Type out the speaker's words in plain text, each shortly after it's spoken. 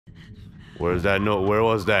Where's that note? Where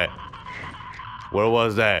was that? Where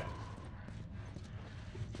was that?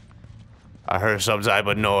 I heard some type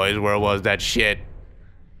of noise. Where was that shit?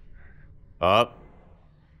 Up.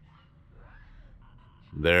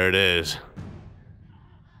 There it is.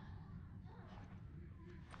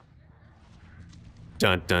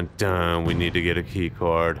 Dun dun dun. We need to get a key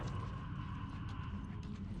card.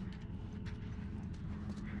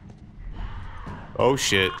 Oh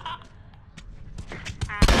shit.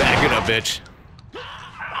 Back it up, bitch.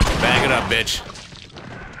 Back it up, bitch.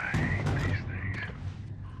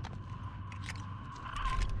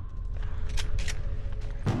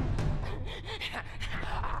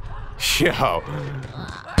 Yo.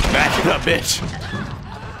 Back it up, bitch.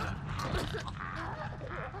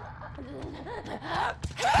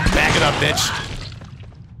 Back it up, bitch.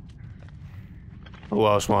 Who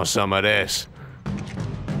else wants some of this?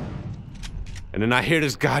 And then I hear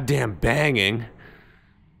this goddamn banging.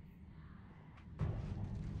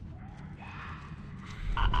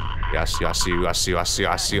 Yeah, I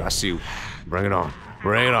see you. Bring it on.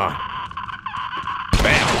 Bring it on.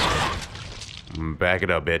 Bam. Back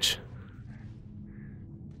it up, bitch.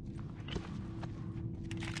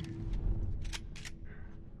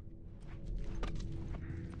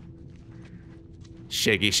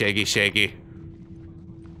 Shaky, shaky, shaky.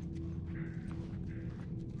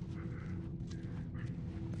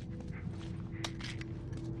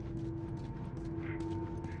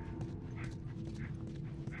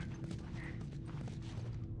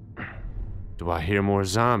 Do I hear more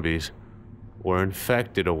zombies? Or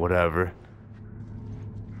infected or whatever?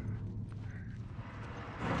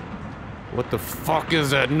 What the fuck is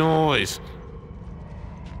that noise?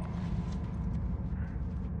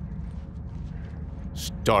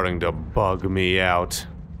 Starting to bug me out.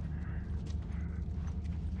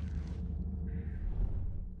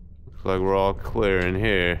 Looks like we're all clear in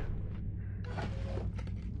here.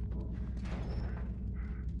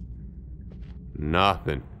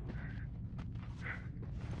 Nothing.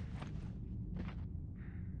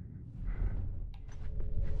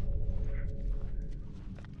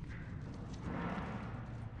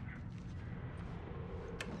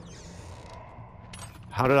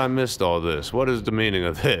 How did I miss all this? What is the meaning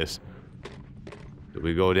of this? Did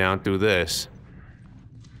we go down through this?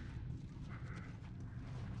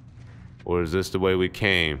 Or is this the way we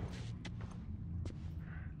came?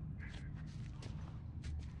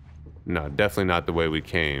 No, definitely not the way we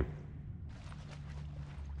came.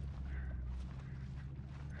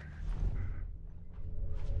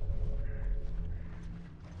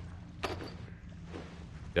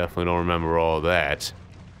 Definitely don't remember all that.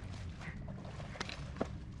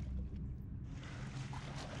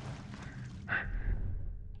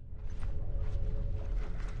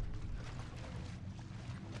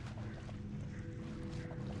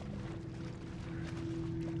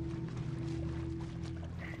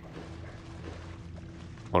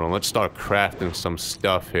 Hold on, let's start crafting some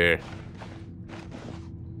stuff here.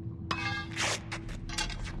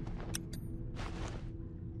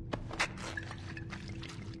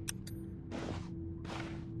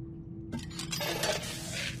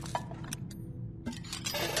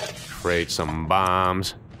 Create some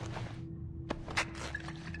bombs.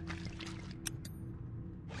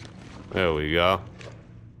 There we go.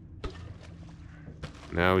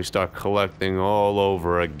 Now we start collecting all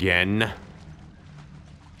over again.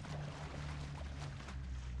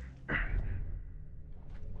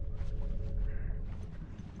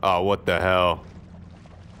 Oh, what the hell?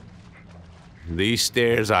 These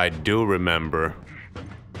stairs I do remember.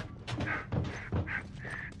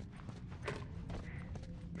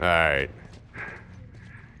 Alright.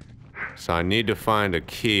 So I need to find a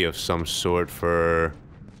key of some sort for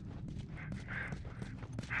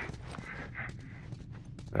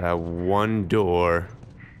that one door.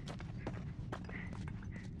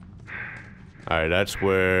 Alright, that's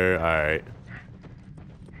where... Alright.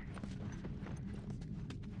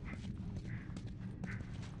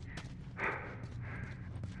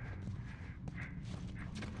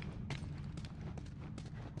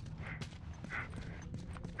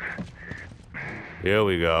 Here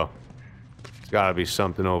we go. There's gotta be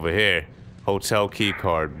something over here. Hotel key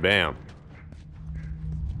card. Bam.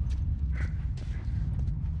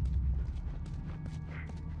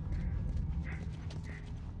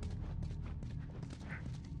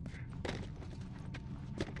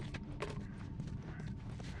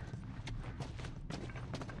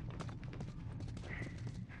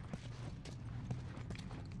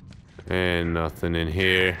 And nothing in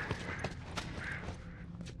here.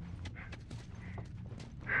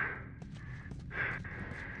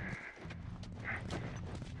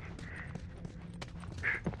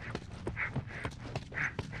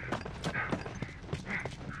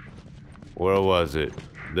 Where was it?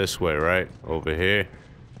 This way, right? Over here.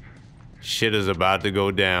 Shit is about to go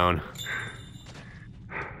down.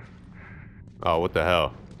 Oh, what the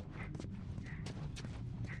hell?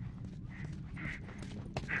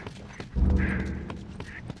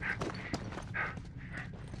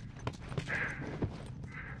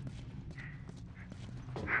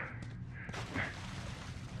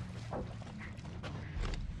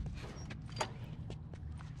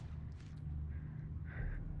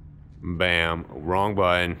 Bam. Wrong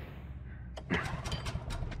button.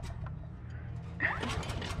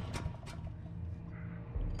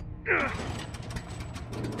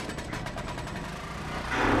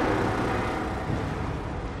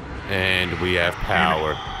 And we have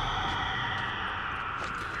power.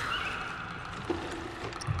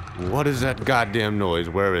 What is that goddamn noise?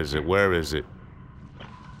 Where is it? Where is it?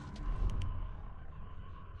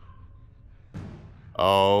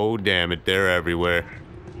 Oh, damn it. They're everywhere.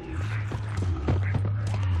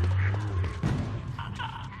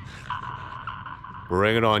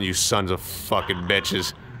 Bring it on, you sons of fucking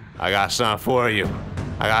bitches. I got something for you.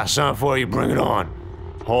 I got something for you. Bring it on.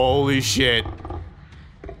 Holy shit.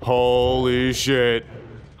 Holy shit.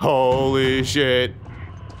 Holy shit.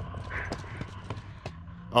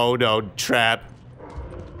 Oh no, trap.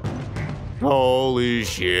 Holy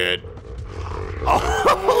shit.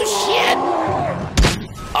 Oh shit.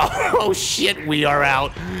 Oh shit, we are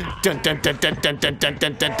out. Dun dun dun dun dun dun dun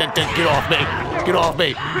dun dun dun. Get off me. Get off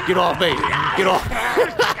me. Get off me. Get off.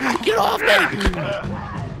 Get off me.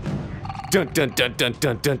 Dun dun dun dun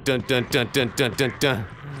dun dun dun dun dun dun dun dun dun.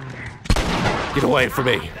 Get away from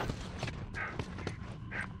me.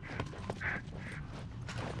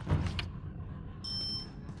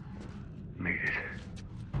 Made it.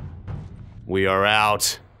 We are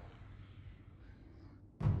out.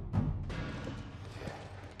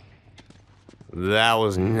 That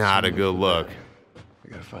was not a good look.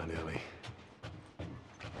 We gotta find Ellie.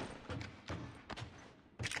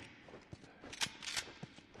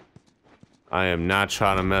 I am not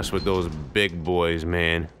trying to mess with those big boys,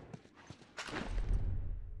 man.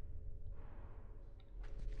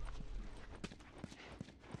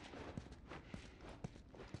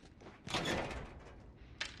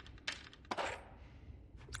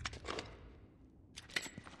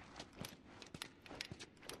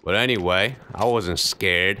 But anyway, I wasn't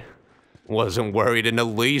scared. Wasn't worried in the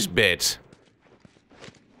least bit.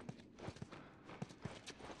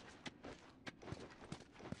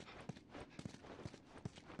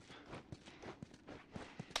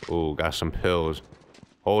 Ooh, got some pills.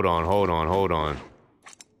 Hold on, hold on, hold on.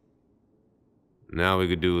 Now we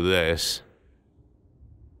could do this.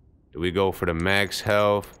 Do we go for the max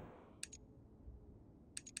health?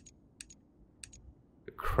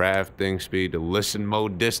 The crafting speed, the listen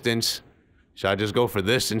mode distance? Should I just go for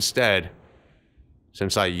this instead?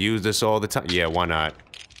 Since I use this all the time? Yeah, why not?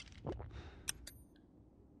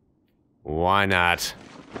 Why not?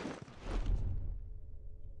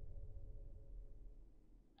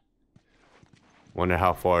 Wonder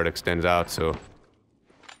how far it extends out to.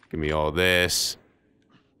 Give me all this.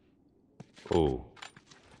 Ooh.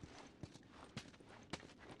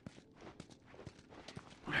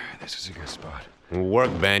 This is a good spot.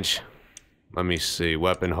 Workbench. Let me see.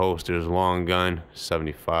 Weapon holsters, long gun,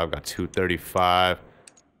 75. Got 235.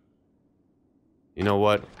 You know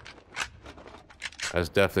what? That's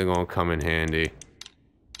definitely gonna come in handy.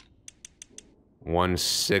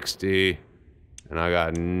 160. And I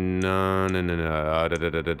got no.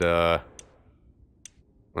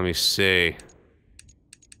 Let me see.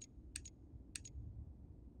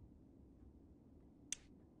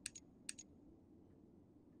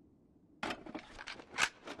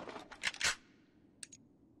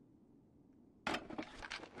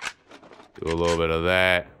 Do a little bit of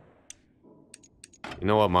that. You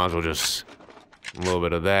know what? Might as well just a little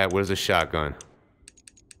bit of that. Where's the shotgun?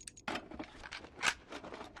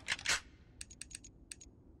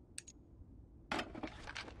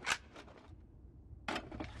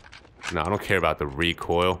 No, I don't care about the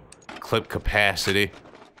recoil. Clip capacity.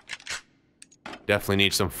 Definitely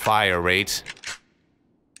need some fire rates.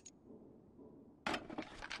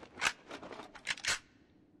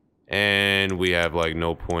 And we have like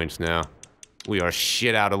no points now. We are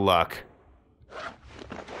shit out of luck.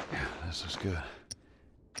 Yeah, this is good.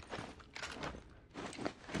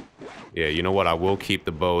 Yeah, you know what? I will keep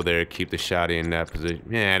the bow there, keep the shotty in that position.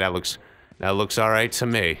 Yeah, that looks all right to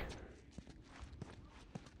me.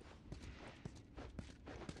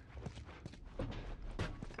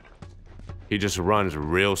 He just runs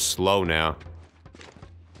real slow now.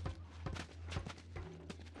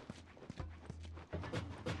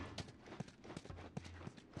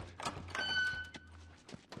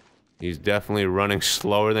 He's definitely running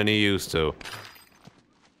slower than he used to.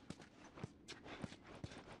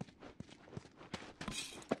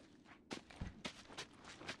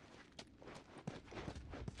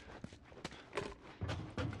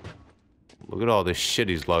 Look at all this shit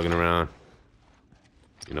he's lugging around.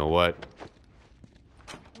 You know what?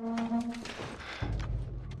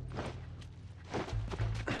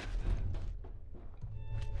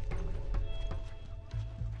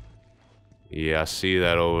 Yeah, I see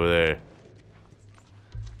that over there.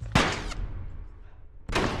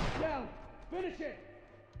 Down! Finish it!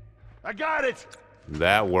 I got it!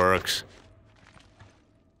 That works.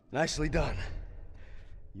 Nicely done.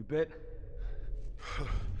 You bit?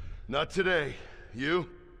 Not today. You?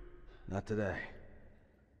 Not today.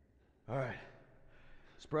 All right.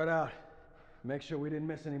 Spread out. Make sure we didn't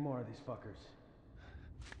miss any more of these fuckers.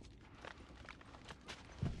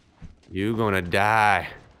 You gonna die.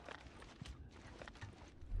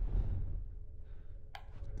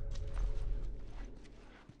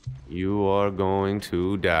 You are going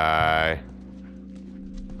to die.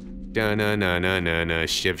 Da-na-na-na-na-na.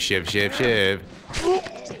 Shiv, shiv, shiv, shiv.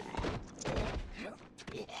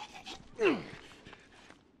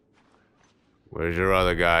 Where's your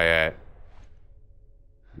other guy at?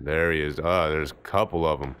 There he is. Oh, there's a couple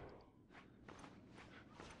of them.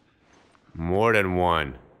 More than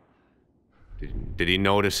one. Did he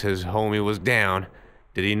notice his homie was down?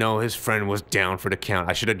 Did he know his friend was down for the count?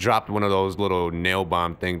 I should have dropped one of those little nail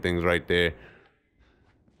bomb things right there.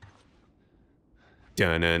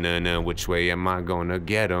 Dun-na-na-na, which way am I gonna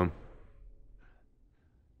get him?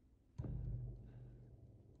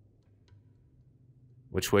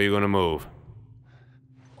 Which way you gonna move?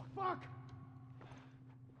 Fuck!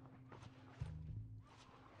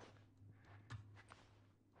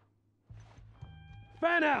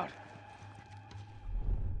 Fan out!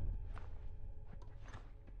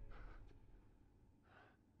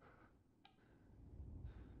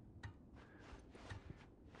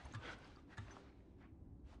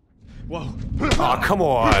 Whoa. Oh, come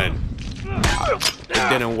on! It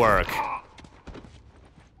didn't work.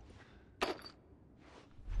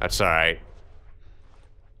 That's alright.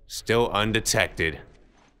 Still undetected.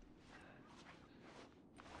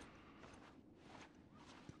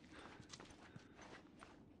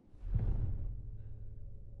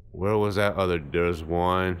 Where was that other? There's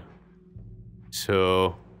one,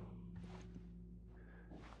 two.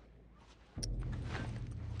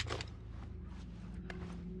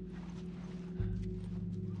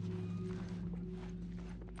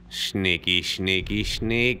 Sneaky, sneaky,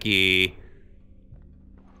 sneaky.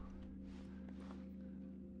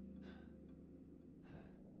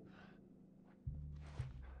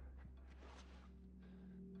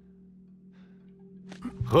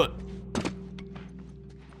 Huh.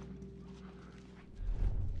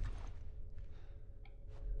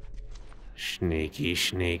 Sneaky,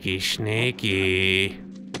 sneaky, sneaky.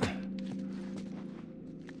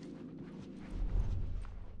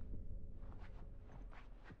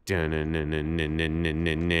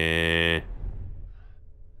 Dun-na-na-na-na-na-na-na.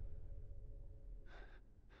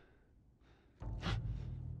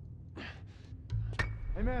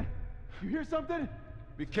 Hey man, you hear something?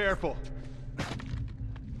 Be careful.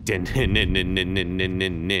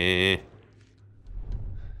 Dun-na-na-na-na-na-na-na.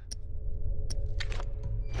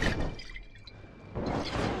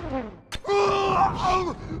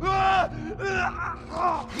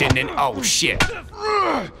 Oh shit!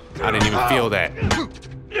 I didn't even feel that.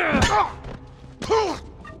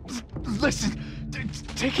 Listen,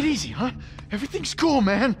 take it easy, huh? Everything's cool,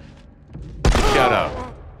 man. Shut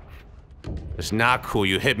up. It's not cool.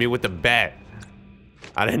 You hit me with the bat.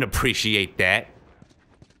 I didn't appreciate that.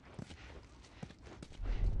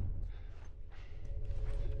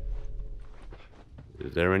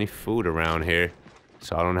 Is there any food around here?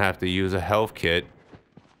 So I don't have to use a health kit.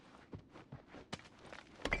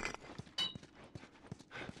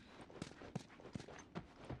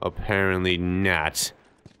 Apparently not.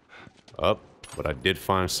 Oh, but I did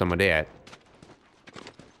find some of that.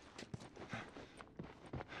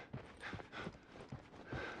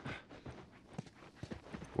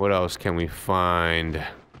 What else can we find?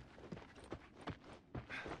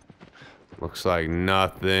 Looks like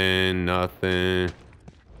nothing, nothing.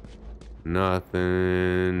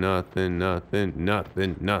 Nothing, nothing, nothing,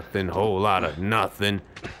 nothing, nothing. Whole lot of nothing.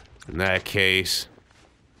 In that case.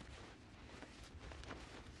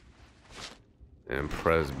 And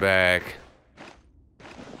press back.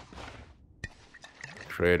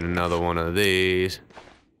 Create another one of these.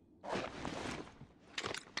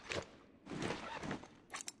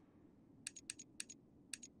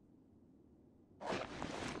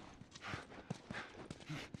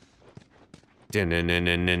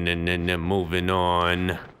 Moving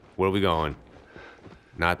on. Where are we going?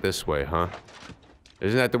 Not this way, huh?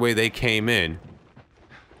 Isn't that the way they came in?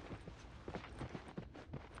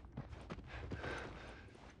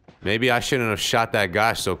 Maybe I shouldn't have shot that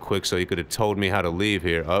guy so quick so he could have told me how to leave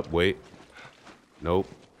here. Oh, wait. Nope.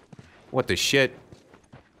 What the shit?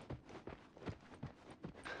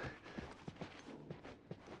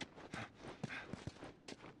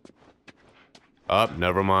 Up,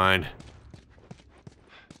 never mind.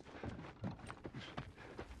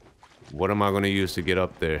 What am I gonna use to get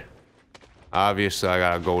up there? Obviously, I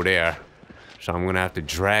gotta go there. So I'm gonna have to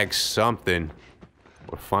drag something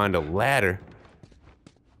or find a ladder.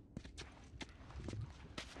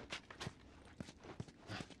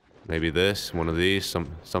 Maybe this, one of these,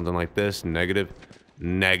 something like this. Negative.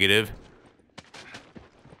 Negative.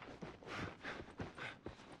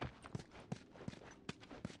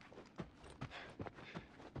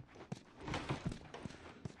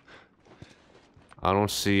 I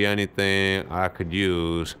don't see anything I could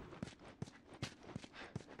use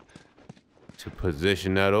to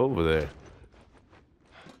position that over there.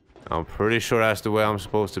 I'm pretty sure that's the way I'm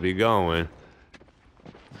supposed to be going.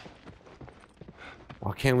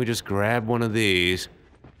 Why can't we just grab one of these?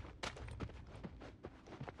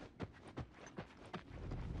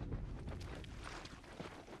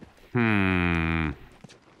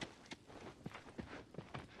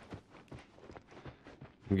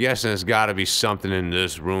 I'm guessing there's gotta be something in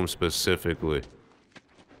this room specifically.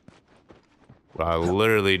 But I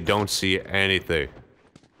literally don't see anything.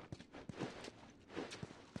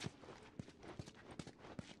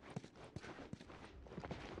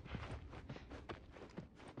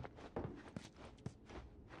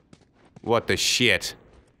 What the shit?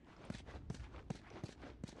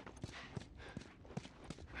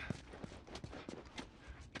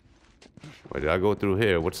 Wait, did I go through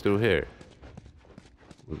here? What's through here?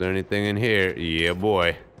 Was there anything in here? Yeah,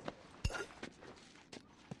 boy.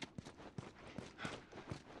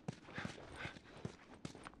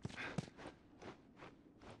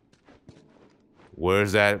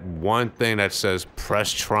 Where's that one thing that says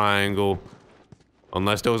press triangle?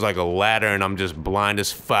 Unless there was like a ladder and I'm just blind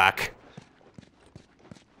as fuck.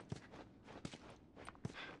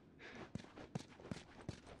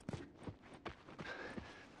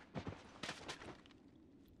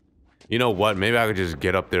 You know what? Maybe I could just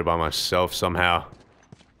get up there by myself somehow.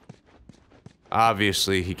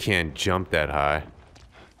 Obviously, he can't jump that high.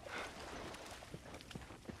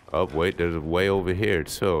 Oh, wait, there's a way over here,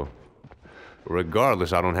 too.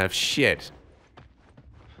 Regardless, I don't have shit.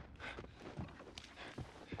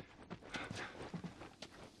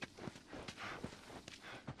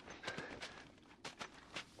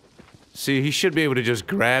 See, he should be able to just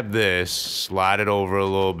grab this, slide it over a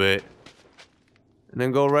little bit. And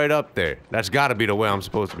then go right up there. That's gotta be the way I'm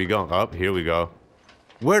supposed to be going. Up, here we go.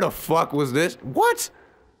 Where the fuck was this? What?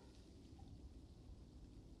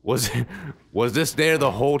 Was this there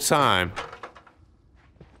the whole time?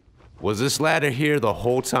 Was this ladder here the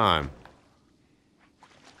whole time?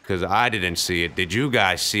 Because I didn't see it. Did you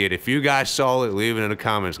guys see it? If you guys saw it, leave it in the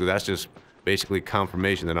comments, because that's just basically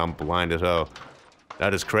confirmation that I'm blind as hell.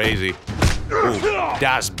 That is crazy. Ooh,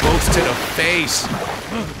 das boots to the face!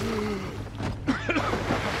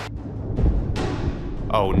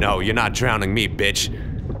 Oh no, you're not drowning me, bitch.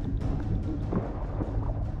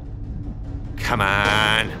 Come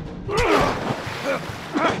on.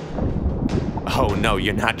 Oh no,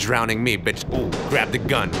 you're not drowning me, bitch. Ooh, grab the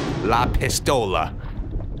gun. La pistola.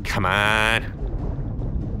 Come on.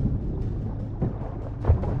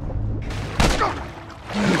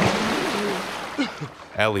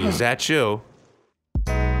 Ellie, is that you?